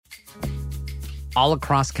All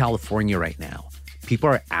across California right now, people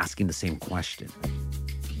are asking the same question.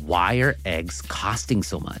 Why are eggs costing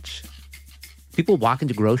so much? People walk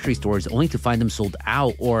into grocery stores only to find them sold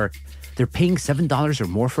out, or they're paying $7 or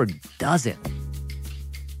more for a dozen.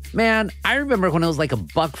 Man, I remember when it was like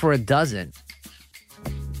 $1 for a dozen.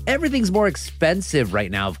 Everything's more expensive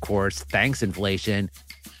right now, of course, thanks inflation.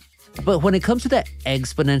 But when it comes to the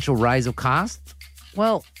exponential rise of cost,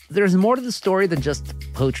 well, there's more to the story than just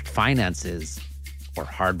poached finances or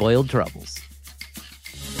hard-boiled troubles.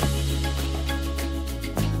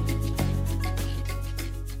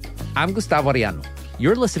 I'm Gustavo Arellano.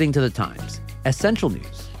 You're listening to The Times, essential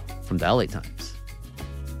news from the LA Times.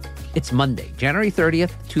 It's Monday, January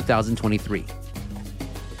 30th, 2023.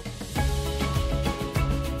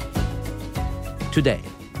 Today,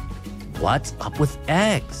 what's up with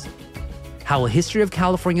eggs? How a history of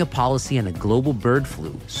California policy and a global bird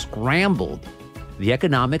flu scrambled the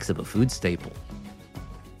economics of a food staple.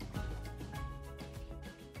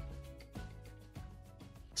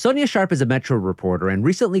 Sonia Sharp is a Metro reporter and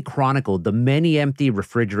recently chronicled the many empty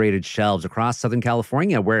refrigerated shelves across Southern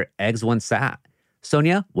California where eggs once sat.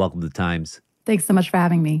 Sonia, welcome to The Times. Thanks so much for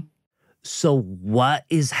having me. So what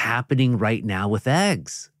is happening right now with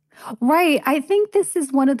eggs? Right. I think this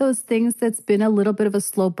is one of those things that's been a little bit of a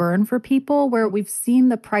slow burn for people, where we've seen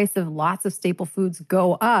the price of lots of staple foods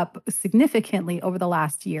go up significantly over the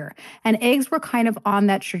last year. And eggs were kind of on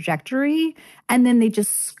that trajectory, and then they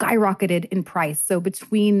just skyrocketed in price. So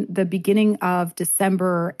between the beginning of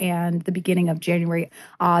December and the beginning of January,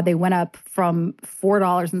 they went up from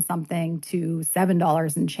 $4 and something to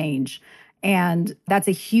 $7 and change. And that's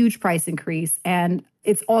a huge price increase. And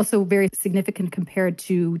it's also very significant compared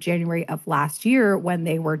to January of last year when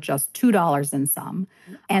they were just $2 and some.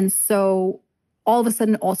 And so all of a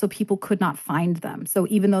sudden, also people could not find them. So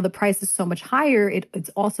even though the price is so much higher, it's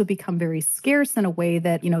also become very scarce in a way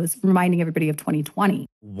that, is reminding everybody of 2020.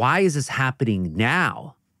 Why is this happening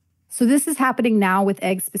now? So this is happening now with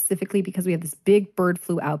eggs specifically because we have this big bird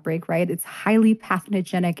flu outbreak, right? It's highly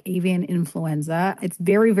pathogenic avian influenza. It's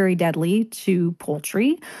very, very deadly to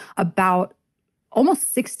poultry. About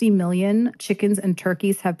almost 60 million chickens and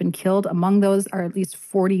turkeys have been killed. Among those are at least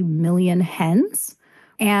 40 million hens.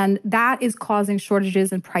 And that is causing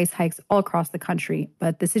shortages and price hikes all across the country.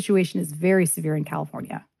 But the situation is very severe in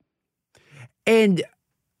California. And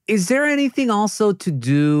is there anything also to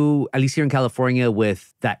do, at least here in California,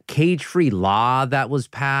 with that cage-free law that was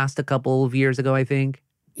passed a couple of years ago, I think?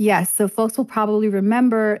 Yes. So folks will probably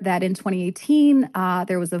remember that in 2018,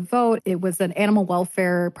 there was a vote. It was an animal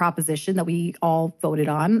welfare proposition that we all voted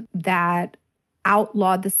on that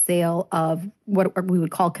outlawed the sale of what we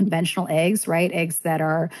would call conventional eggs, right? Eggs that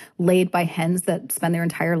are laid by hens that spend their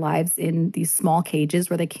entire lives in these small cages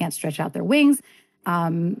where they can't stretch out their wings.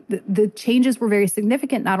 The changes were very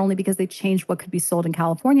significant, not only because they changed what could be sold in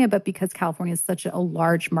California, but because California is such a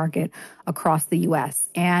large market across the U.S.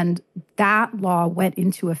 And that law went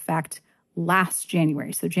into effect last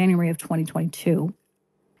January, so January of 2022.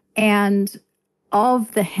 And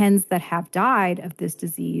of the hens that have died of this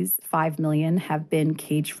disease, 5 million have been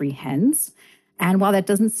cage-free hens. And while that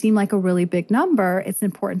doesn't seem like a really big number, it's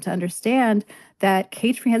important to understand that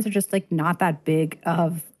cage-free hens are just like not that big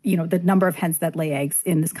of the number of hens that lay eggs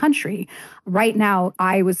in this country. Right now,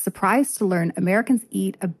 I was surprised to learn Americans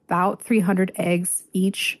eat about 300 eggs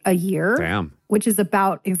each a year. Damn. Which is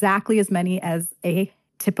about exactly as many as a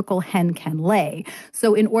typical hen can lay.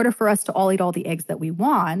 So in order for us to all eat all the eggs that we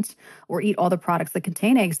want or eat all the products that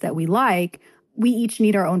contain eggs that we like, we each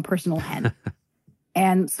need our own personal hen.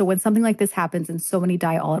 And so when something like this happens and so many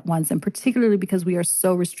die all at once, and particularly because we are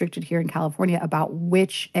so restricted here in California about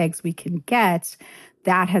which eggs we can get,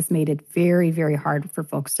 that has made it very, very hard for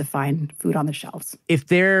folks to find food on the shelves. If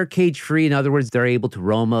they're cage-free, in other words, they're able to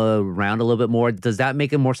roam around a little bit more, does that make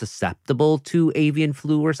them more susceptible to avian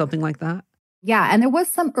flu or something like that? Yeah, and there was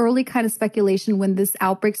some early kind of speculation when this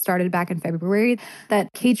outbreak started back in February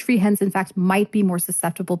that cage-free hens, in fact, might be more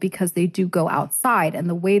susceptible because they do go outside. And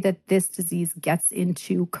the way that this disease gets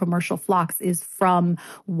into commercial flocks is from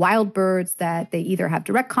wild birds that they either have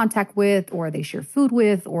direct contact with or they share food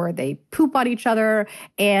with or they poop on each other.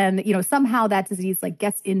 And, somehow that disease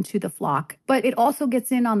gets into the flock. But it also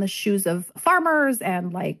gets in on the shoes of farmers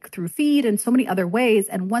and through feed and so many other ways.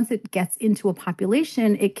 And once it gets into a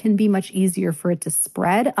population, it can be much easier for it to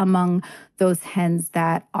spread among those hens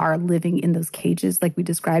that are living in those cages like we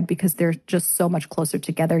described, because they're just so much closer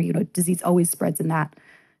together. Disease always spreads in that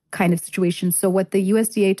kind of situation. So what the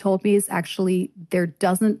USDA told me is actually there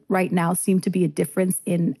doesn't right now seem to be a difference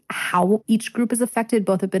in how each group is affected.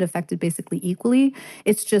 Both have been affected basically equally.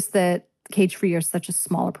 It's just that cage-free are such a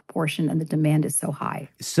smaller proportion and the demand is so high.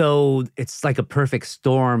 So it's like a perfect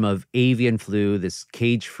storm of avian flu, this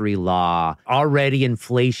cage-free law. Already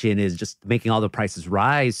inflation is just making all the prices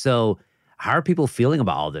rise. So how are people feeling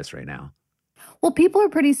about all this right now? Well, people are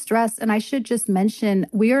pretty stressed. And I should just mention,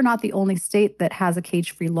 we are not the only state that has a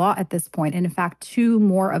cage-free law at this point. And in fact, two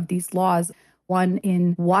more of these laws, one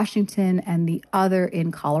in Washington and the other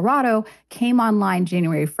in Colorado, came online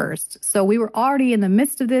January 1st. So we were already in the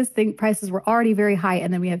midst of this. Prices were already very high.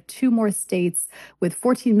 And then we have two more states with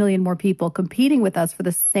 14 million more people competing with us for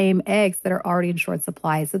the same eggs that are already in short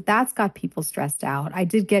supply. So that's got people stressed out. I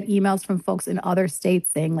did get emails from folks in other states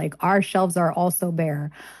saying, like, our shelves are also bare.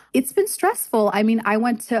 It's been stressful. I mean, I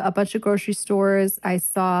went to a bunch of grocery stores. I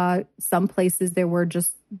saw some places there were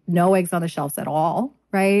just no eggs on the shelves at all,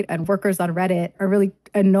 right? And workers on Reddit are really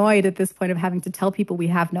annoyed at this point of having to tell people we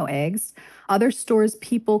have no eggs. Other stores,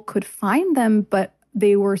 people could find them, but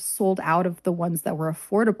they were sold out of the ones that were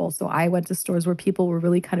affordable. So I went to stores where people were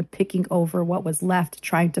really kind of picking over what was left,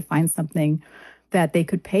 trying to find something that they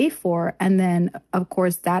could pay for. And then, of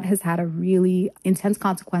course, that has had a really intense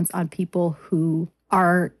consequence on people who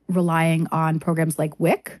are relying on programs like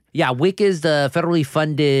WIC. Yeah, WIC is the federally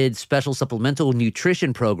funded special supplemental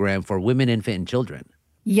nutrition program for women, infant, and children.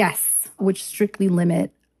 Yes, which strictly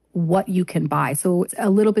limit what you can buy. So it's a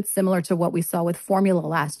little bit similar to what we saw with formula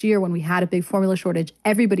last year when we had a big formula shortage.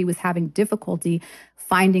 Everybody was having difficulty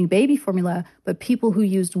finding baby formula, but people who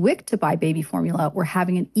used WIC to buy baby formula were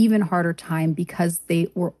having an even harder time because they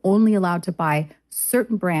were only allowed to buy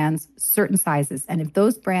certain brands, certain sizes. And if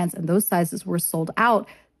those brands and those sizes were sold out,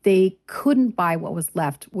 they couldn't buy what was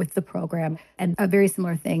left with the program. And a very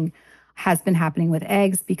similar thing has been happening with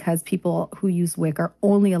eggs because people who use WIC are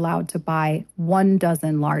only allowed to buy 1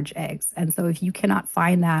 dozen large eggs. And so if you cannot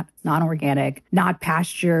find that non-organic, not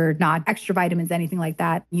pastured, not extra vitamins, anything like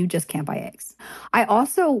that, you just can't buy eggs. I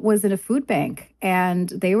also was in a food bank and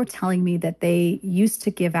they were telling me that they used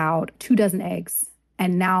to give out 2 dozen eggs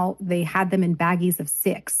and now they had them in baggies of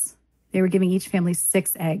 6. They were giving each family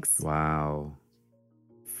 6 eggs. Wow.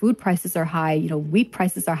 Food prices are high, wheat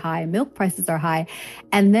prices are high, milk prices are high.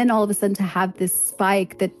 And then all of a sudden to have this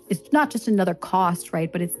spike that is not just another cost,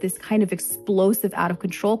 right? But it's this kind of explosive out of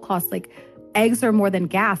control cost. Like eggs are more than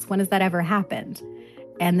gas. When has that ever happened?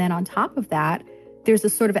 And then on top of that, there's a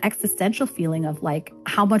sort of existential feeling of like,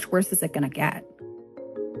 how much worse is it going to get?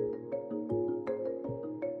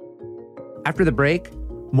 After the break,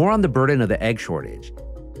 more on the burden of the egg shortage.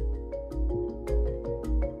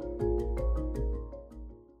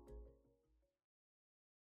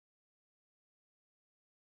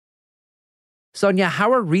 Sonia,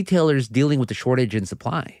 how are retailers dealing with the shortage in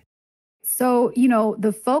supply? So,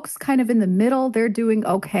 the folks kind of in the middle, they're doing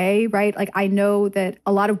okay, right? Like I know that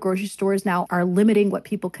a lot of grocery stores now are limiting what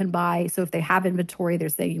people can buy. So if they have inventory, they're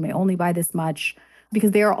saying you may only buy this much because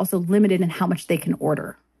they are also limited in how much they can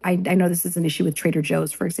order. I know this is an issue with Trader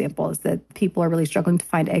Joe's, for example, is that people are really struggling to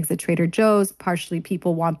find eggs at Trader Joe's. Partially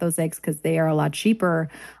people want those eggs because they are a lot cheaper,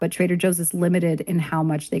 but Trader Joe's is limited in how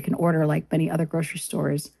much they can order like many other grocery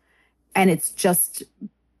stores. And it's just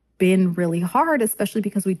been really hard, especially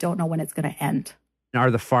because we don't know when it's going to end. Are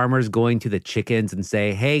the farmers going to the chickens and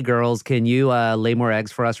say, hey, girls, can you lay more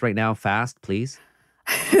eggs for us right now fast, please?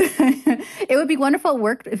 It would be wonderful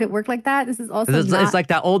if it worked like that. This is also It's like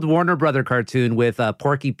that old Warner Brother cartoon with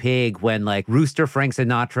Porky Pig when like Rooster Frank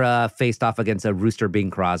Sinatra faced off against a Rooster Bing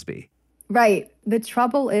Crosby. Right. The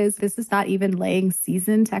trouble is this is not even laying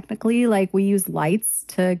season technically. Like we use lights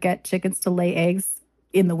to get chickens to lay eggs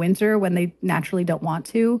in the winter when they naturally don't want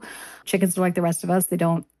to. Chickens are like the rest of us. They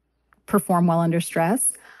don't perform well under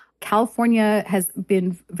stress. California has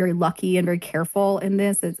been very lucky and very careful in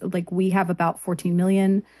this. It's like we have about 14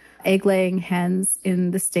 million egg-laying hens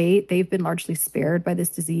in the state. They've been largely spared by this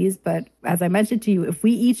disease. But as I mentioned to you, if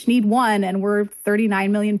we each need one and we're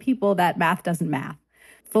 39 million people, that math doesn't math.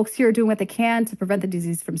 Folks here are doing what they can to prevent the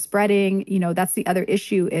disease from spreading. That's the other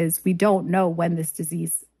issue is we don't know when this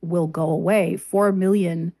disease will go away. 4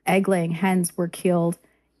 million egg-laying hens were killed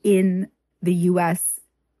in the U.S.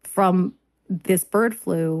 from this bird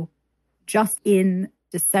flu just in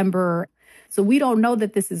December. So we don't know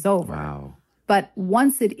that this is over. Wow. But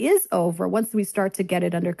once it is over, once we start to get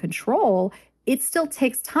it under control, it still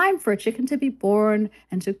takes time for a chicken to be born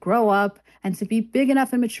and to grow up and to be big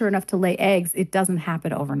enough and mature enough to lay eggs. It doesn't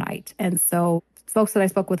happen overnight. And so folks that I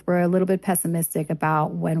spoke with were a little bit pessimistic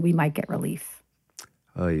about when we might get relief.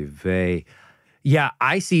 Oy vey. Yeah,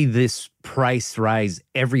 I see this price rise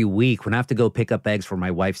every week when I have to go pick up eggs for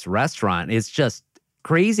my wife's restaurant. It's just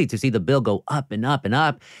crazy to see the bill go up and up and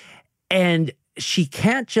up. And she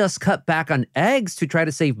can't just cut back on eggs to try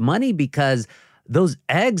to save money because those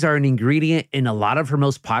eggs are an ingredient in a lot of her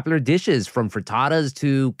most popular dishes, from frittatas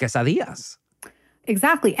to quesadillas.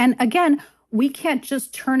 Exactly. And again, we can't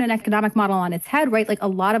just turn an economic model on its head, right? Like, a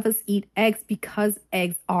lot of us eat eggs because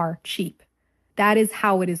eggs are cheap. That is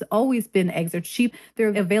how it has always been. Eggs are cheap. They're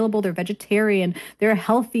available. They're vegetarian. They're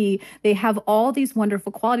healthy. They have all these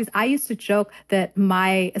wonderful qualities. I used to joke that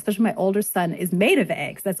especially my older son, is made of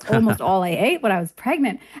eggs. That's almost all I ate when I was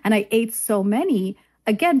pregnant. And I ate so many,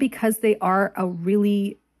 again, because they are a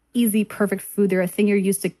really easy, perfect food. They're a thing you're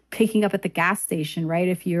used to picking up at the gas station, right?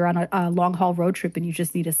 If you're on a long haul road trip and you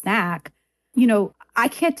just need a snack. I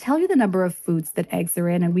can't tell you the number of foods that eggs are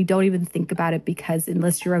in, and we don't even think about it because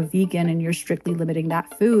unless you're a vegan and you're strictly limiting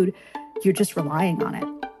that food, you're just relying on it.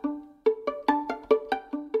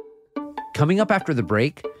 Coming up after the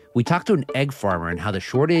break, we talk to an egg farmer and how the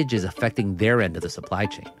shortage is affecting their end of the supply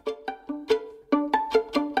chain.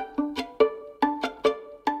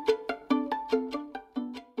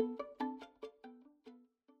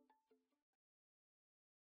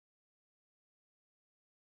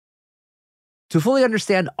 To fully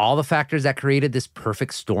understand all the factors that created this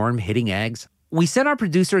perfect storm hitting eggs, we sent our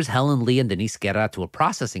producers Helen Lee and Denise Guerra to a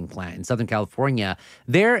processing plant in Southern California.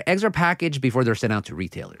 There, eggs are packaged before they're sent out to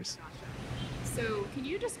retailers. So can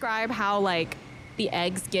you describe how, the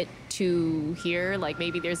eggs get to here?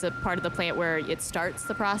 Maybe there's a part of the plant where it starts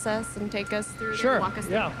the process, and take us through Sure, walk us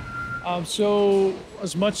through. Yeah. So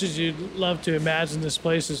as much as you'd love to imagine this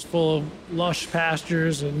place is full of lush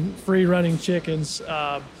pastures and free-running chickens,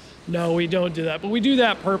 no, we don't do that. But we do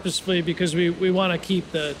that purposefully because we want to keep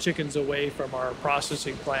the chickens away from our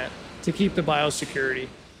processing plant to keep the biosecurity.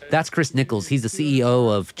 That's Chris Nichols. He's the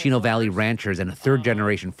CEO of Chino Valley Ranchers and a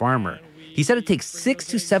third-generation farmer. He said it takes 6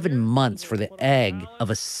 to 7 months for the egg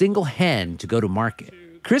of a single hen to go to market.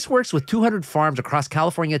 Chris works with 200 farms across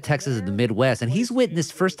California, Texas, and the Midwest, and he's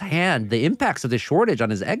witnessed firsthand the impacts of the shortage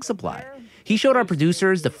on his egg supply. He showed our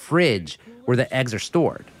producers the fridge where the eggs are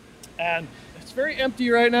stored. And it's very empty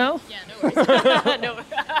right now. Yeah, no worries.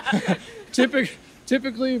 No.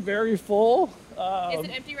 Typically very full. Is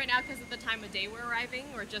it empty right now because of the time of day we're arriving,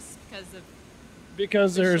 or just because of...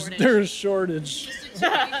 Because there's shortage.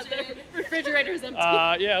 The refrigerator's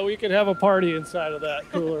empty. Yeah, we could have a party inside of that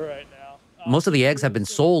cooler right now. Most of the eggs have been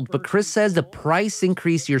sold, but Chris says the price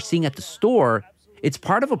increase you're seeing at the store, it's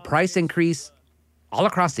part of a price increase all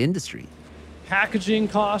across the industry. Packaging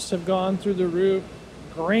costs have gone through the roof.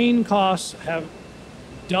 Grain costs have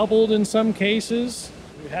doubled in some cases.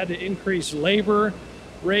 We've had to increase labor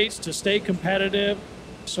rates to stay competitive.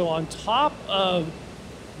 So on top of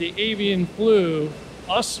the avian flu,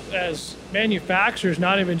 us as manufacturers,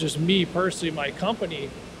 not even just me personally, my company,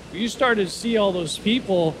 you started to see all those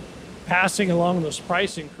people passing along those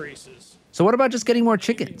price increases. So what about just getting more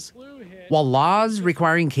chickens? While laws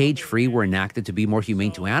requiring cage-free were enacted to be more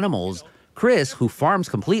humane to animals, Chris, who farms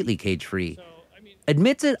completely cage-free,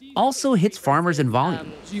 admits it also hits farmers in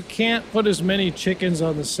volume. You can't put as many chickens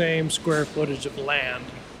on the same square footage of land.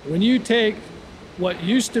 When you take what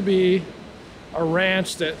used to be a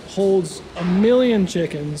ranch that holds 1 million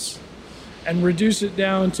chickens and reduce it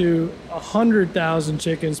down to 100,000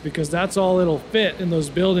 chickens, because that's all it'll fit in those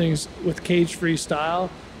buildings with cage-free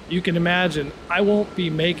style, you can imagine I won't be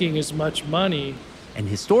making as much money. And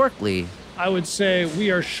historically, I would say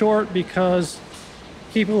we are short because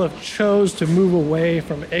people have chose to move away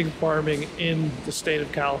from egg farming in the state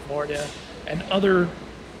of California, and other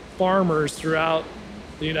farmers throughout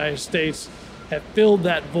the United States have filled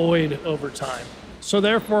that void over time. So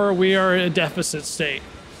therefore, we are in a deficit state.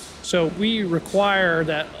 So we require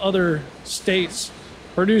that other states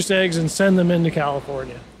produce eggs and send them into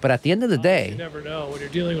California. but at the end of the You day, never know. When you're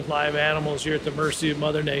dealing with live animals, you're at the mercy of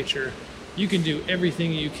Mother Nature. You can do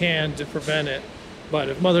everything you can to prevent it, but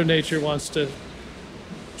if Mother Nature wants to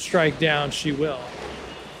strike down, she will.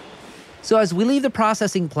 so as we leave the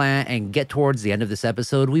processing plant and get towards the end of this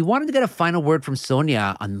episode, we wanted to get a final word from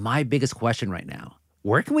Sonia on my biggest question right now.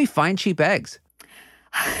 Where can we find cheap eggs?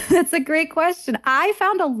 That's a great question. I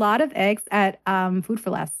found a lot of eggs at Food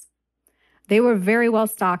 4 Less. They were very well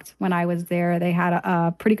stocked when I was there. They had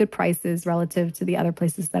pretty good prices relative to the other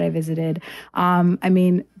places that I visited. I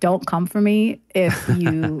mean, don't come for me if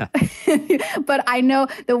you, but I know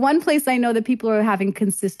the one place I know that people are having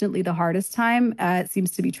consistently the hardest time, it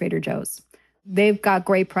seems to be Trader Joe's. They've got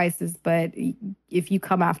great prices, but if you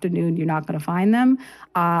come afternoon, you're not going to find them.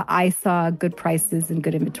 I saw good prices and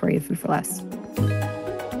good inventory at Food 4 Less.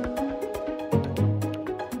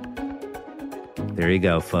 There you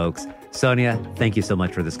go, folks. Sonia, thank you so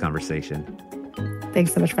much for this conversation.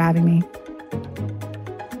 Thanks so much for having me.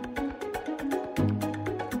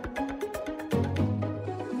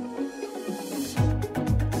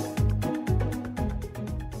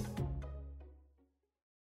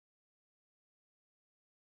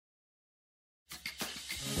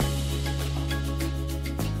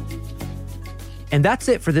 And that's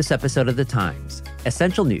it for this episode of The Times,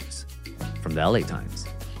 Essential News from the LA Times.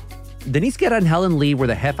 Denise Guerra and Helen Lee were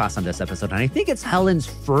the jefas on this episode, and I think it's Helen's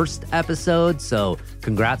first episode, so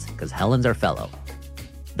congrats, because Helen's our fellow.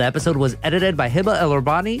 The episode was edited by Hiba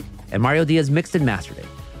El-Orbani, and Mario Diaz mixed and mastered it.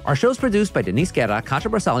 Our show is produced by Denise Guerra, Concha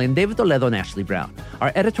Barsalian, David Toledo, and Ashley Brown.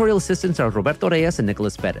 Our editorial assistants are Roberto Reyes and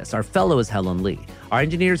Nicholas Perez. Our fellow is Helen Lee. Our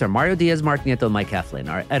engineers are Mario Diaz, Mark Nieto, and Mike Heflin.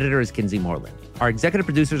 Our editor is Kinsey Moreland. Our executive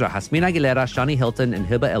producers are Jasmine Aguilera, Shani Hilton, and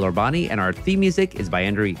Hiba El-Orbani, and our theme music is by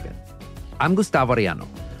Andrew Eakin. I'm Gustavo Arellano.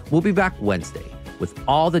 We'll be back Wednesday with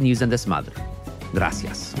all the news and desmadre.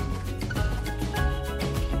 Gracias.